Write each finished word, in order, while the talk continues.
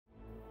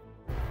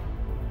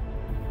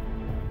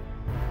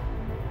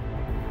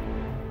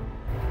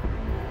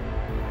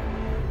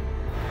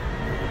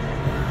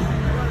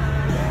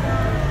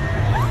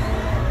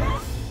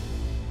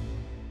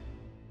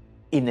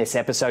In this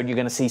episode, you're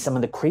going to see some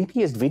of the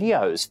creepiest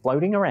videos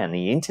floating around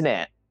the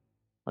internet.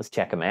 Let's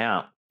check them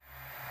out.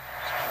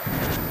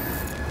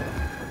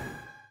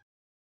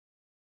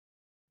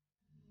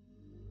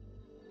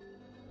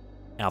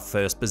 Our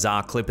first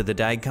bizarre clip of the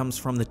day comes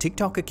from the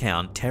TikTok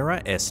account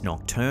Terra S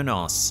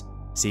Nocturnos.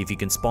 See if you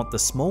can spot the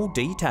small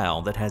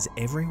detail that has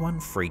everyone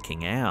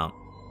freaking out.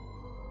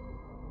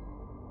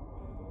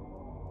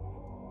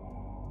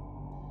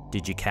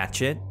 Did you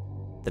catch it?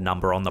 The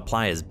number on the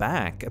player's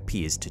back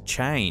appears to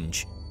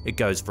change. It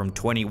goes from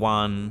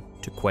 21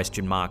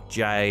 to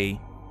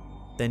 $J,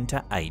 then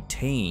to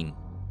 18.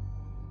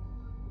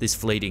 This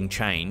fleeting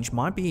change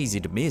might be easy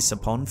to miss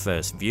upon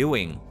first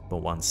viewing, but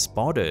once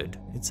spotted,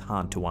 it's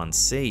hard to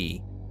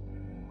unsee.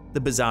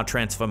 The bizarre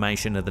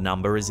transformation of the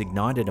number has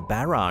ignited a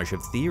barrage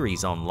of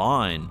theories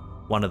online.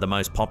 One of the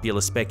most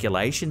popular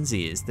speculations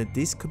is that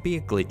this could be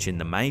a glitch in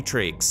the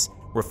Matrix,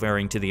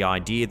 referring to the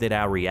idea that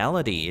our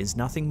reality is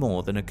nothing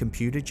more than a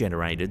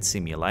computer-generated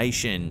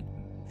simulation.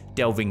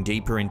 Delving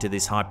deeper into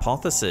this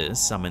hypothesis,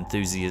 some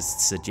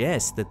enthusiasts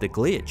suggest that the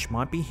glitch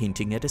might be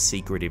hinting at a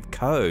secretive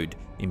code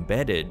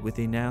embedded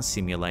within our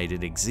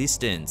simulated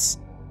existence.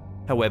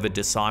 However,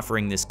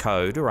 deciphering this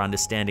code or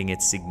understanding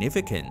its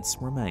significance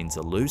remains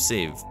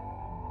elusive.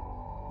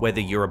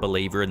 Whether you're a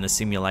believer in the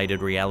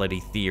simulated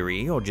reality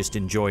theory or just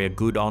enjoy a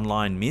good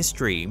online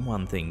mystery,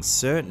 one thing's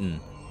certain: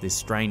 this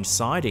strange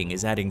sighting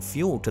is adding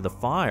fuel to the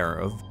fire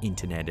of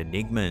internet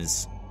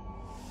enigmas.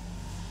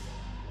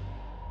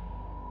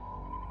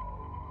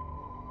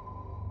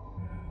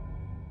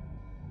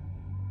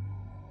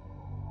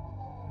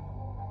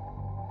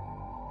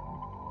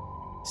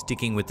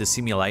 Sticking with the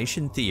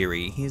simulation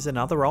theory, here's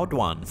another odd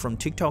one from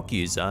TikTok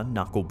user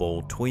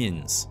Knuckleball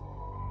Twins.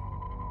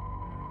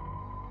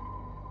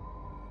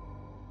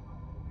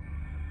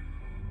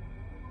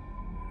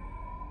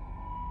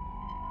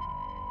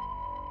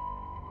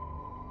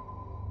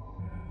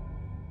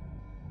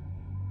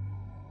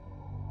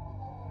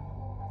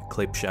 The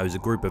clip shows a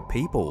group of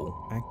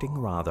people acting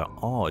rather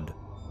odd.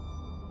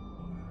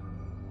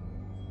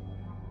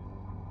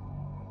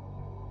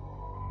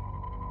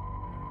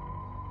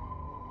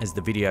 As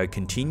the video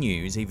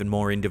continues, even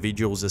more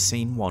individuals are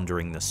seen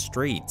wandering the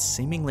streets,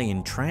 seemingly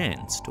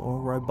entranced or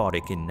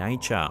robotic in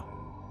nature.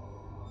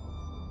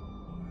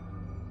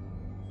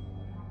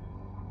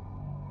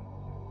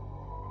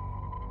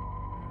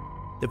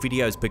 The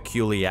video's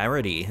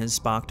peculiarity has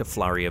sparked a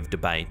flurry of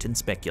debate and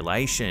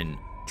speculation.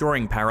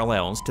 Drawing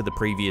parallels to the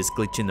previous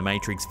Glitch in the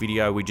Matrix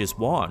video we just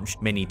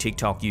watched, many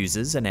TikTok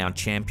users are now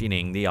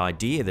championing the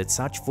idea that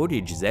such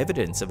footage is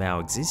evidence of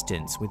our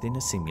existence within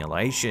a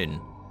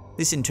simulation.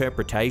 This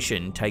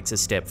interpretation takes a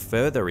step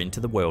further into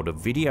the world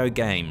of video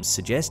games,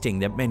 suggesting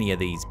that many of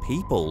these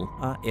people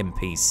are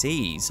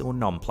NPCs or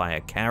non-player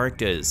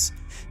characters,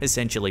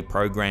 essentially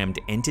programmed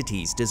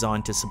entities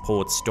designed to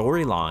support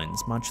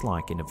storylines much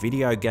like in a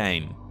video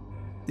game.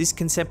 This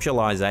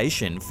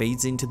conceptualization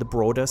feeds into the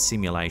broader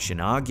simulation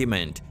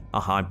argument,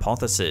 a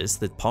hypothesis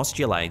that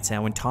postulates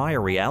our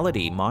entire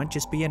reality might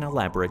just be an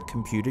elaborate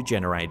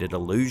computer-generated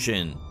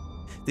illusion.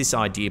 This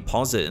idea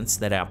posits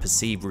that our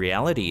perceived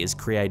reality is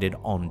created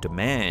on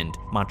demand,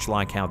 much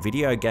like how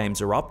video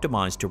games are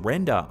optimized to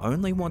render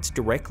only what's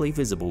directly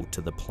visible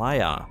to the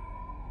player.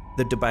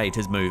 The debate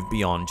has moved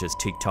beyond just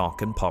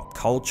TikTok and pop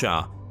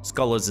culture.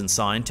 Scholars and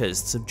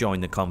scientists have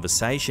joined the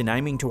conversation,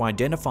 aiming to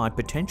identify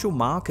potential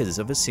markers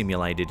of a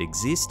simulated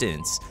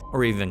existence,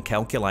 or even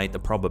calculate the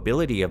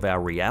probability of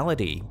our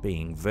reality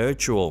being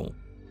virtual.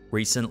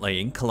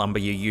 Recently,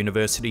 Columbia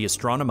University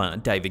astronomer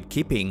David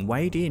Kipping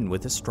weighed in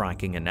with a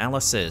striking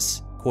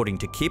analysis. According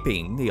to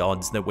Kipping, the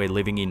odds that we're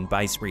living in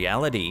base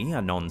reality,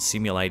 a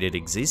non-simulated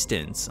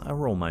existence,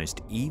 are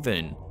almost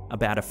even,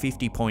 about a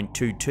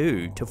 50.22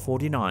 to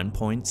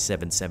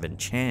 49.77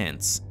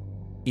 chance.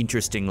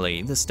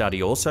 Interestingly, the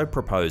study also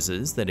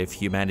proposes that if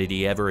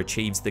humanity ever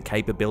achieves the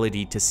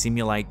capability to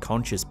simulate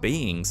conscious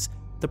beings,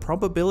 the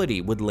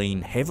probability would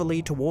lean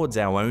heavily towards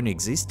our own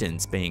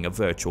existence being a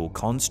virtual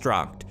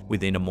construct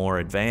within a more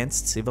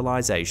advanced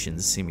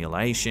civilization's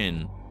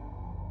simulation.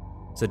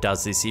 So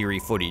does this eerie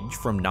footage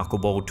from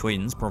Knuckleball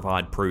Twins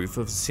provide proof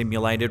of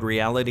simulated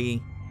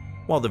reality?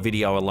 While the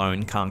video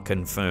alone can't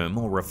confirm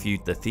or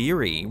refute the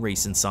theory,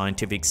 recent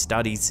scientific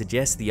studies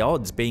suggest the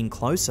odds being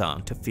closer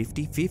to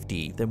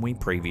 50-50 than we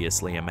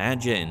previously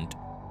imagined.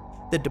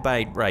 The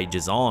debate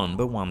rages on,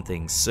 but one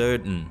thing's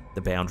certain: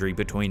 the boundary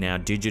between our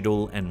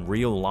digital and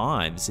real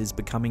lives is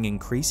becoming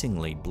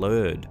increasingly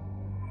blurred.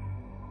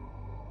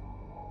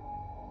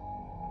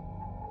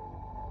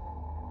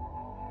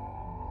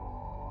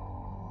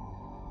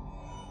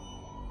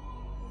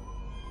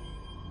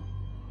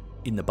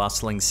 In the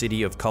bustling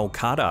city of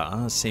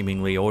Kolkata, a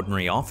seemingly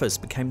ordinary office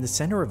became the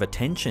center of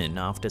attention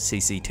after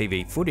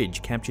CCTV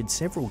footage captured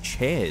several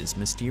chairs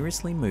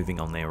mysteriously moving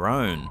on their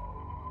own.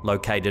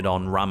 Located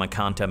on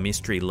Ramakanta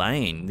Mystery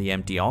Lane, the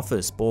empty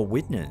office bore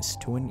witness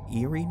to an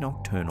eerie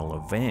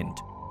nocturnal event.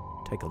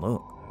 Take a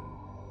look.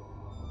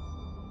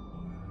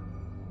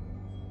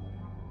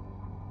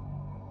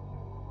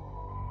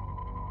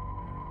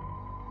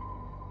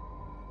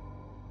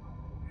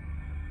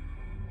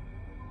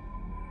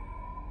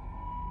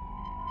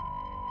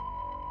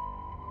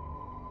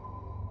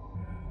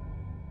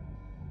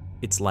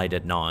 It's late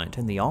at night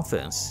and the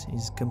office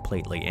is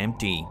completely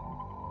empty.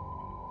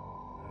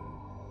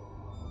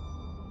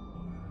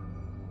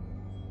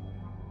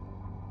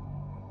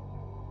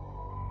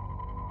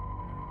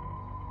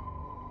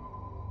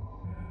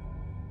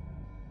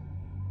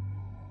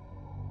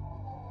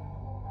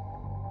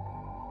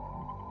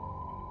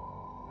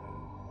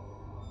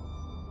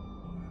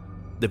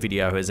 The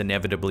video has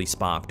inevitably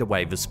sparked a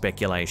wave of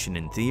speculation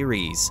and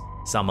theories.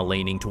 Some are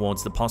leaning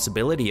towards the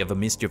possibility of a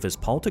mischievous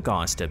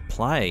poltergeist at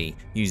play,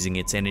 using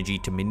its energy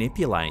to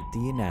manipulate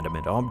the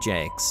inanimate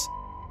objects.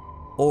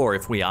 Or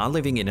if we are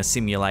living in a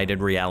simulated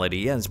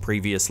reality as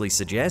previously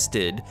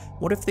suggested,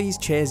 what if these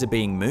chairs are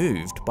being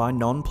moved by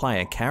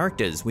non-player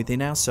characters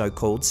within our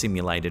so-called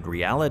simulated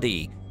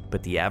reality,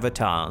 but the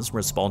avatars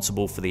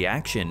responsible for the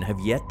action have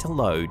yet to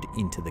load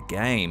into the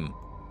game?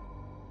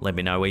 Let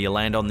me know where you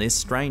land on this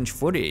strange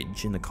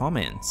footage in the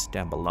comments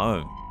down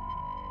below.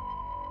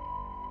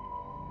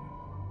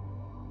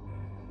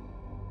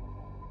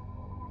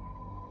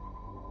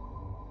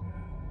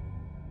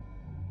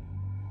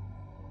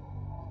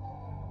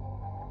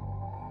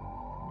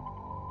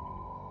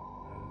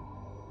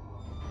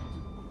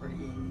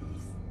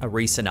 A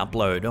recent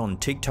upload on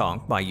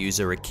TikTok by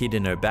user A Kid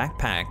in Her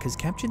Backpack has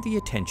captured the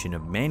attention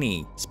of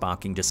many,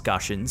 sparking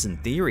discussions and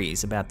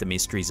theories about the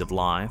mysteries of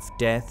life,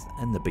 death,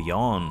 and the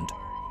beyond.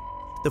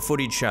 The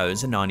footage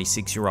shows a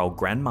 96-year-old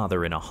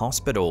grandmother in a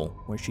hospital,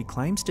 where she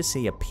claims to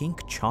see a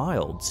pink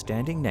child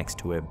standing next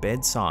to her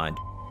bedside.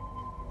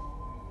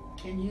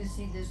 Can you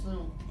see this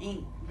little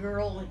pink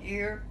girl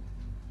here?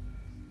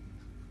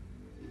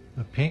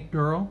 A pink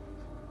girl?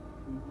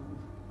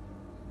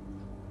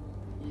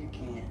 You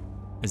can't.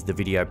 As the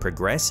video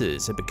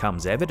progresses, it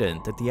becomes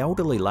evident that the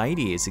elderly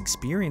lady is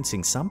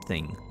experiencing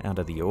something out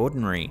of the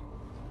ordinary.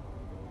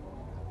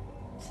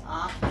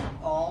 Top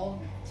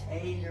all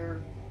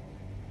Taylor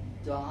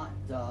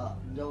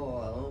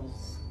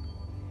Doyle's.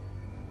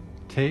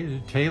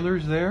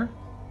 Taylor's there?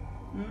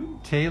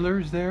 Hmm?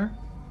 Taylor's there?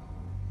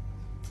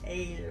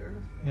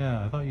 Taylor.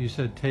 Yeah, I thought you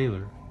said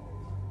Taylor.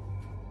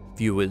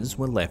 Viewers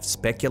were left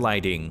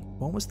speculating.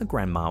 What was the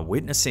grandma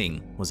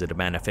witnessing? Was it a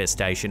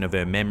manifestation of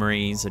her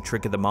memories, a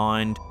trick of the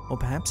mind, or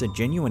perhaps a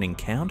genuine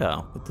encounter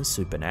with the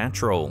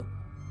supernatural?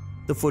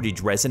 The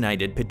footage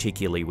resonated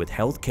particularly with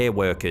healthcare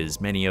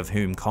workers, many of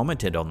whom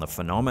commented on the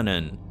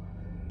phenomenon.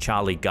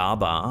 Charlie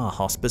Garber, a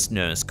hospice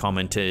nurse,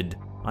 commented,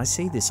 "I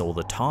see this all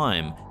the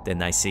time. Then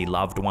they see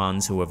loved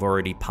ones who have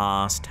already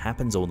passed.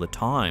 Happens all the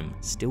time.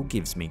 Still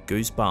gives me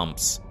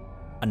goosebumps."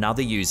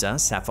 Another user,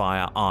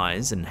 Sapphire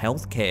Eyes and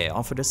Healthcare,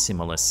 offered a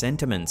similar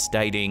sentiment,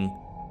 stating,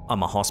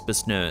 "I'm a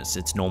hospice nurse.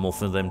 It's normal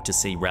for them to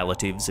see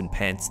relatives and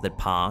pets that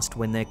passed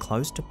when they're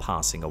close to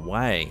passing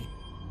away."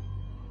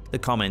 The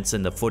comments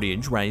and the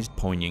footage raised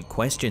poignant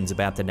questions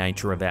about the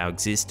nature of our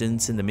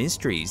existence and the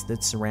mysteries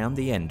that surround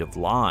the end of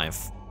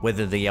life.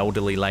 Whether the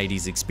elderly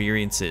lady's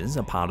experiences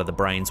are part of the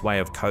brain's way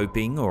of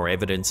coping or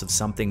evidence of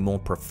something more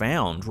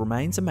profound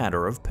remains a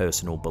matter of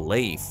personal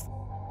belief.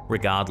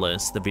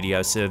 Regardless, the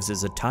video serves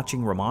as a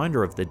touching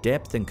reminder of the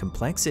depth and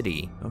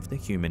complexity of the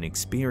human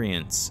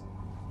experience.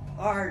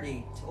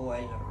 Party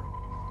toilet.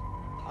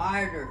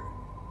 Harder.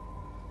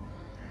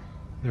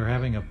 They're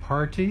having a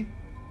party?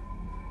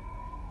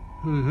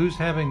 Who's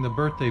having the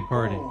birthday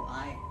party? Oh,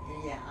 I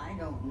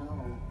don't know.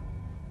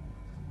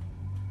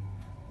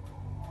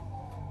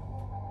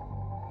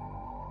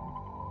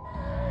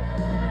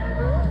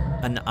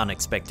 An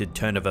unexpected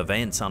turn of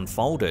events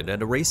unfolded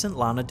at a recent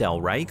Lana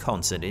Del Rey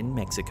concert in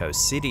Mexico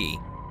City.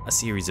 A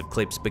series of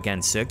clips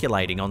began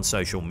circulating on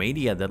social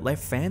media that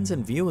left fans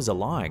and viewers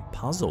alike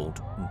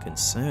puzzled and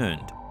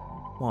concerned.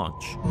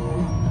 Watch.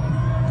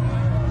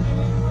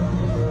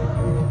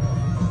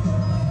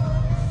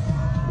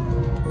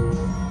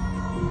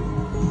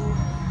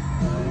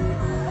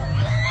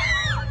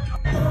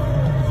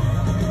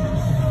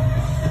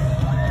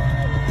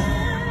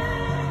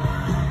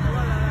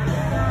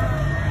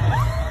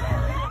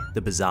 The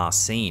bizarre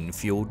scene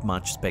fueled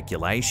much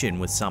speculation,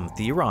 with some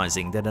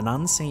theorizing that an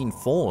unseen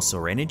force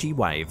or energy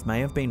wave may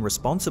have been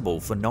responsible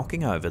for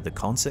knocking over the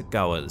concert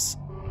goers.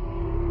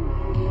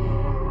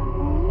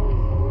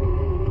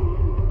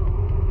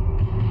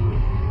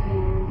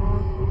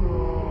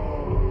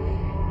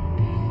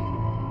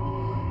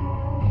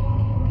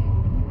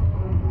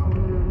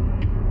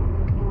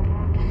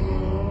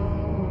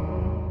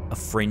 A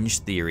fringe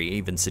theory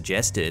even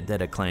suggested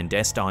that a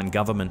clandestine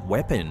government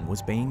weapon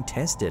was being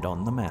tested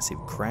on the massive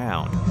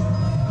crowd.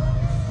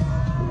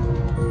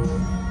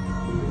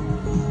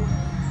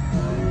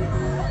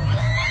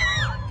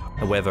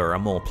 However, a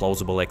more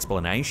plausible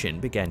explanation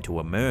began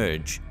to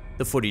emerge.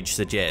 The footage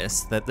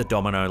suggests that the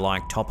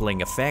domino-like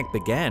toppling effect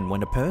began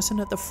when a person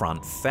at the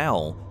front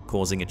fell,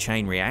 causing a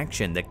chain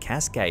reaction that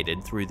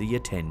cascaded through the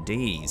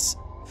attendees.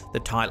 The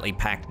tightly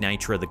packed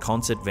nature of the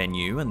concert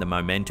venue and the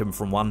momentum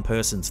from one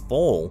person's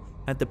fall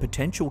had the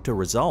potential to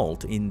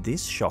result in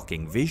this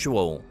shocking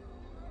visual.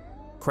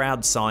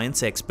 Crowd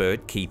science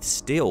expert Keith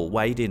Still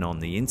weighed in on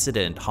the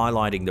incident,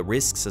 highlighting the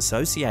risks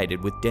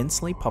associated with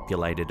densely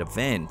populated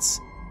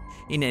events.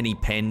 In any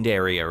penned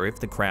area, if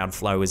the crowd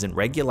flow isn't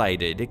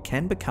regulated, it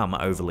can become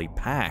overly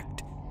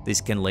packed.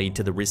 This can lead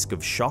to the risk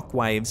of shock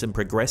waves and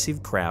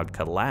progressive crowd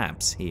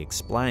collapse, he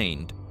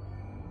explained.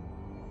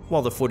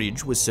 While the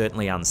footage was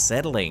certainly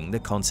unsettling, the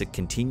concert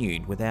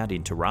continued without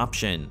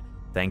interruption.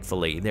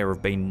 Thankfully, there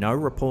have been no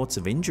reports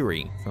of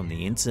injury from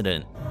the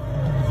incident.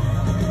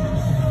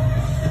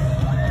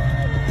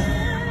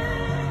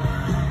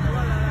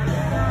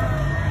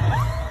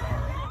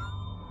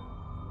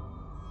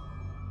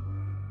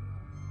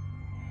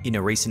 In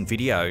a recent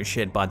video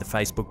shared by the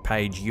Facebook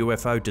page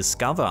UFO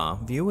Discover,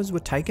 viewers were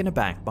taken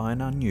aback by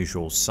an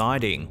unusual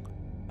sighting.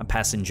 A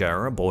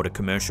passenger aboard a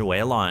commercial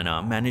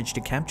airliner managed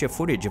to capture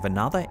footage of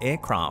another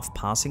aircraft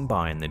passing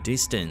by in the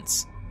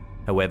distance.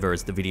 However,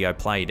 as the video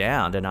played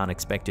out, an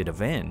unexpected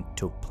event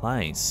took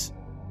place.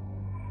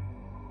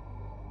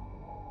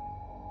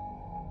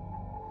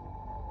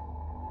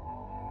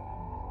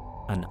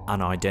 An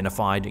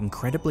unidentified,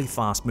 incredibly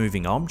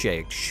fast-moving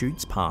object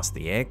shoots past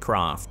the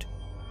aircraft.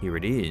 Here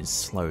it is,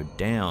 slowed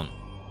down.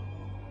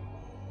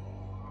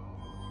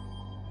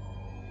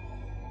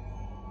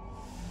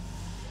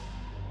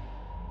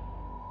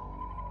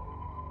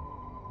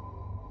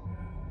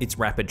 Its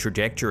rapid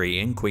trajectory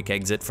and quick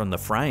exit from the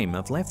frame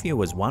have left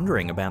viewers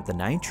wondering about the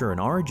nature and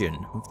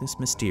origin of this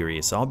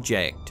mysterious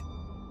object.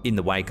 In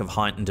the wake of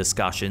heightened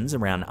discussions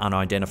around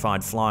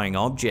unidentified flying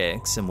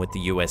objects, and with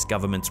the US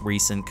government's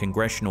recent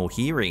congressional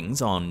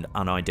hearings on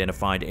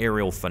unidentified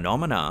aerial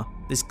phenomena,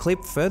 this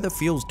clip further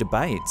fuels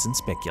debates and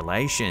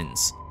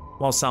speculations.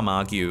 While some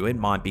argue it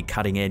might be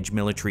cutting-edge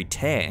military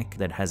tech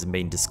that hasn't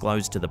been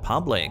disclosed to the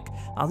public,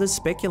 others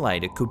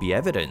speculate it could be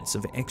evidence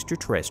of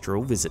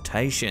extraterrestrial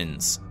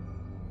visitations.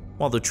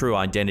 While the true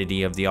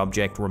identity of the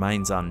object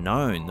remains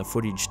unknown, the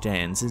footage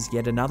stands as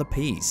yet another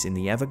piece in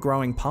the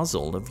ever-growing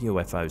puzzle of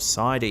UFO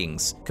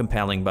sightings,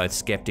 compelling both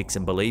skeptics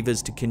and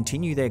believers to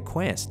continue their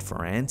quest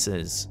for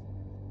answers.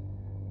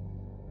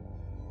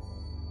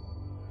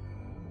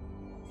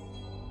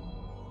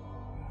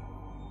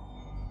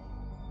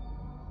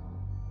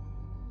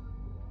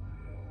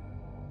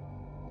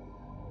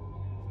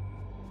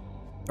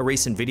 A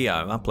recent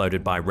video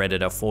uploaded by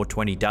Redditor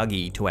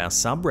 420Dougie to our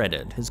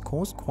subreddit has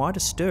caused quite a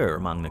stir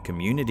among the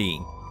community.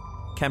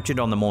 Captured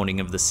on the morning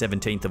of the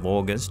 17th of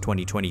August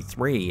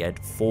 2023 at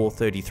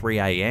 4:33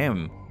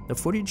 AM, the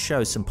footage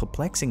shows some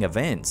perplexing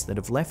events that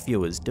have left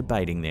viewers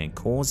debating their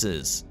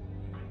causes.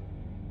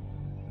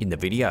 In the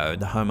video,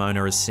 the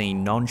homeowner is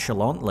seen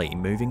nonchalantly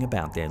moving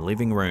about their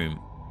living room.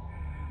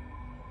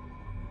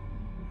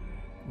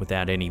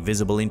 Without any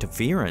visible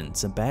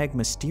interference, a bag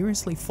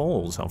mysteriously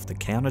falls off the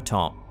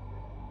countertop.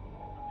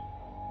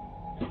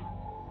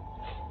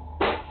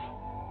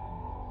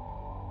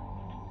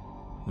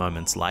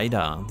 Moments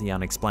later, the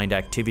unexplained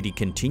activity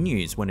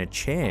continues when a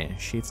chair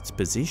shifts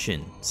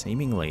position,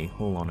 seemingly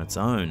all on its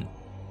own.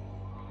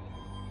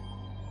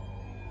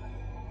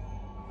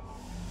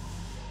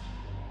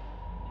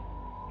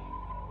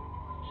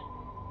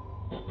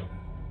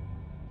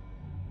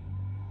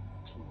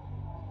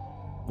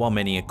 While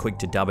many are quick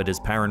to dub it as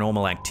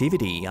paranormal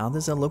activity,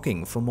 others are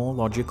looking for more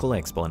logical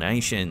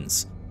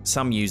explanations.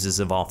 Some users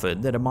have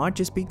offered that it might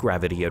just be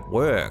gravity at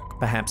work.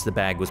 Perhaps the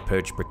bag was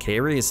perched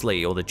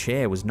precariously, or the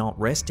chair was not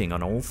resting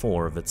on all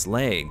four of its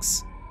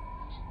legs.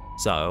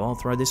 So I'll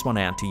throw this one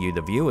out to you,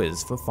 the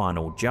viewers, for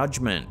final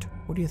judgment.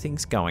 What do you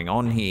think's going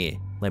on here?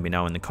 Let me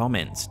know in the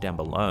comments down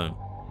below.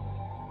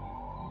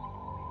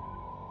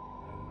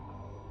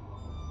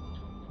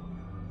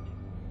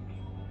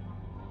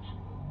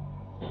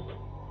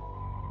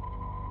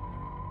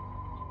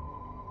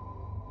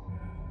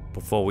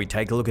 Before we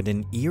take a look at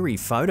an eerie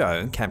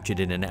photo captured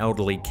in an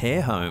elderly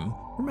care home,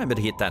 remember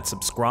to hit that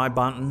subscribe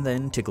button,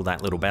 then tickle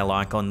that little bell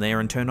icon there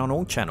and turn on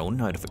all channel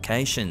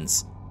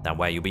notifications. That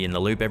way you'll be in the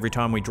loop every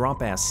time we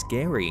drop our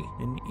scary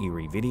and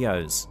eerie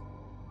videos.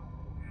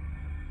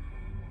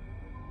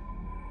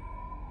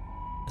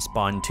 A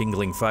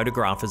spine-tingling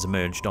photograph has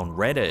emerged on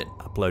Reddit,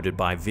 uploaded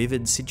by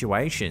Vivid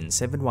Situation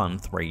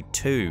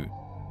 7132.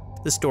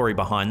 The story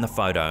behind the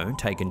photo,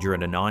 taken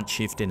during a night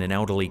shift in an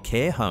elderly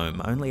care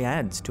home, only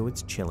adds to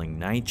its chilling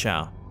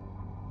nature.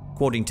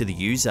 According to the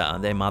user,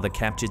 their mother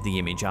captured the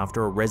image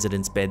after a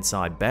resident's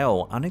bedside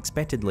bell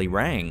unexpectedly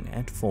rang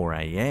at 4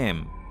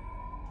 AM.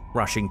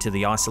 Rushing to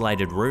the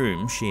isolated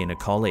room, she and a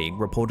colleague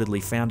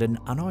reportedly found an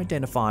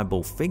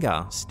unidentifiable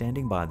figure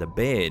standing by the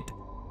bed.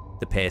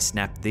 The pair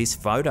snapped this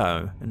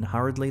photo and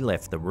hurriedly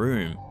left the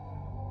room.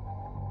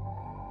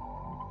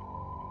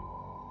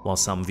 While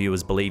some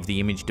viewers believe the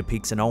image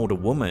depicts an older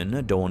woman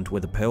adorned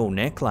with a pearl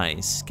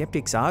necklace,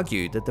 skeptics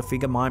argue that the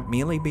figure might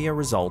merely be a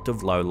result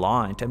of low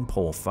light and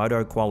poor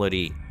photo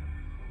quality.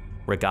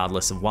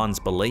 Regardless of one's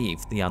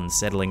belief, the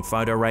unsettling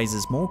photo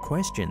raises more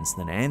questions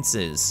than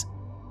answers.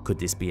 Could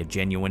this be a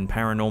genuine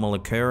paranormal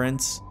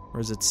occurrence, or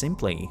is it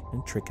simply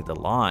a trick of the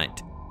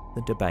light?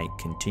 The debate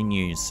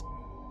continues.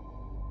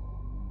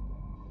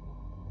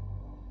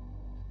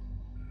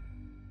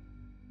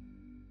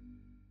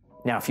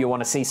 Now, if you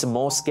want to see some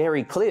more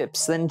scary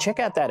clips, then check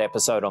out that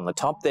episode on the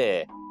top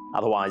there.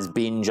 Otherwise,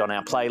 binge on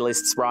our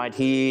playlists right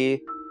here.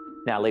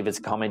 Now leave us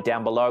a comment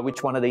down below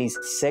which one of these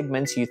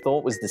segments you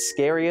thought was the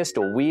scariest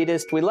or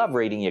weirdest. We love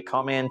reading your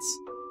comments.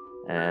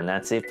 And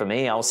that's it for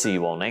me. I'll see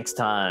you all next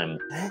time.